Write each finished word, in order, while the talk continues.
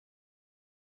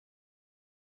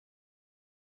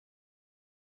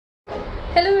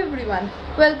Hello everyone,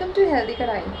 welcome to Healthy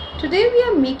Kadai. Today we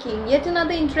are making yet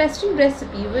another interesting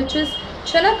recipe, which is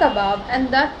chana kebab, and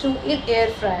that too in air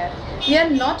fryer. We are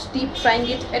not deep frying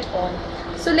it at all.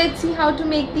 So let's see how to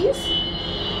make these.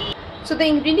 So the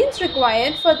ingredients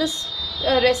required for this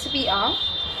recipe are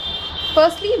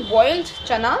firstly boiled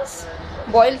chanas,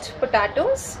 boiled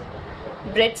potatoes,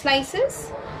 bread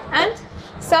slices, and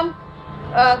some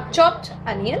chopped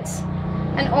onions,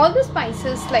 and all the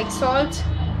spices like salt,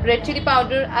 red chili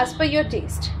powder as per your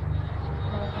taste.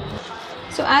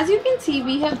 So as you can see,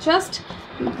 we have just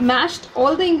mashed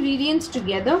all the ingredients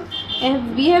together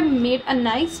and we have made a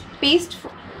nice paste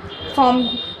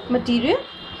form material.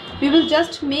 We will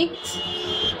just make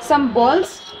some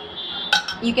balls.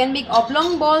 You can make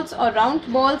oblong balls or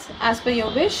round balls as per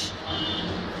your wish.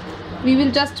 We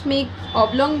will just make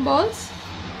oblong balls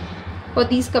for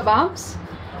these kebabs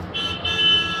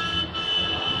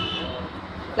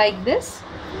like this.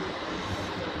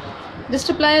 Just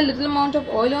apply a little amount of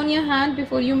oil on your hand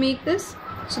before you make this,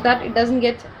 so that it doesn't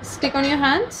get stick on your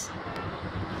hands.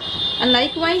 And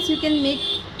likewise, you can make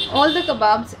all the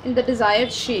kebabs in the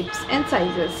desired shapes and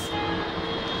sizes.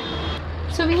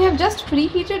 So we have just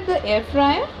preheated the air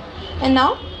fryer, and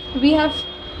now we are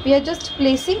just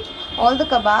placing all the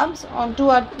kebabs onto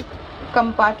our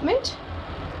compartment,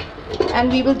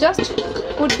 and we will just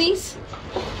put these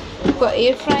for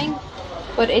air frying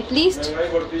for at least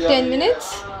 10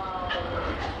 minutes.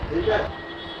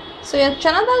 So your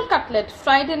Chana Dal Cutlet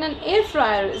fried in an air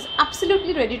fryer is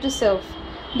absolutely ready to serve.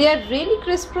 They are really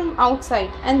crisp from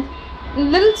outside and a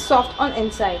little soft on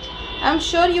inside. I'm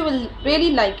sure you will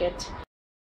really like it.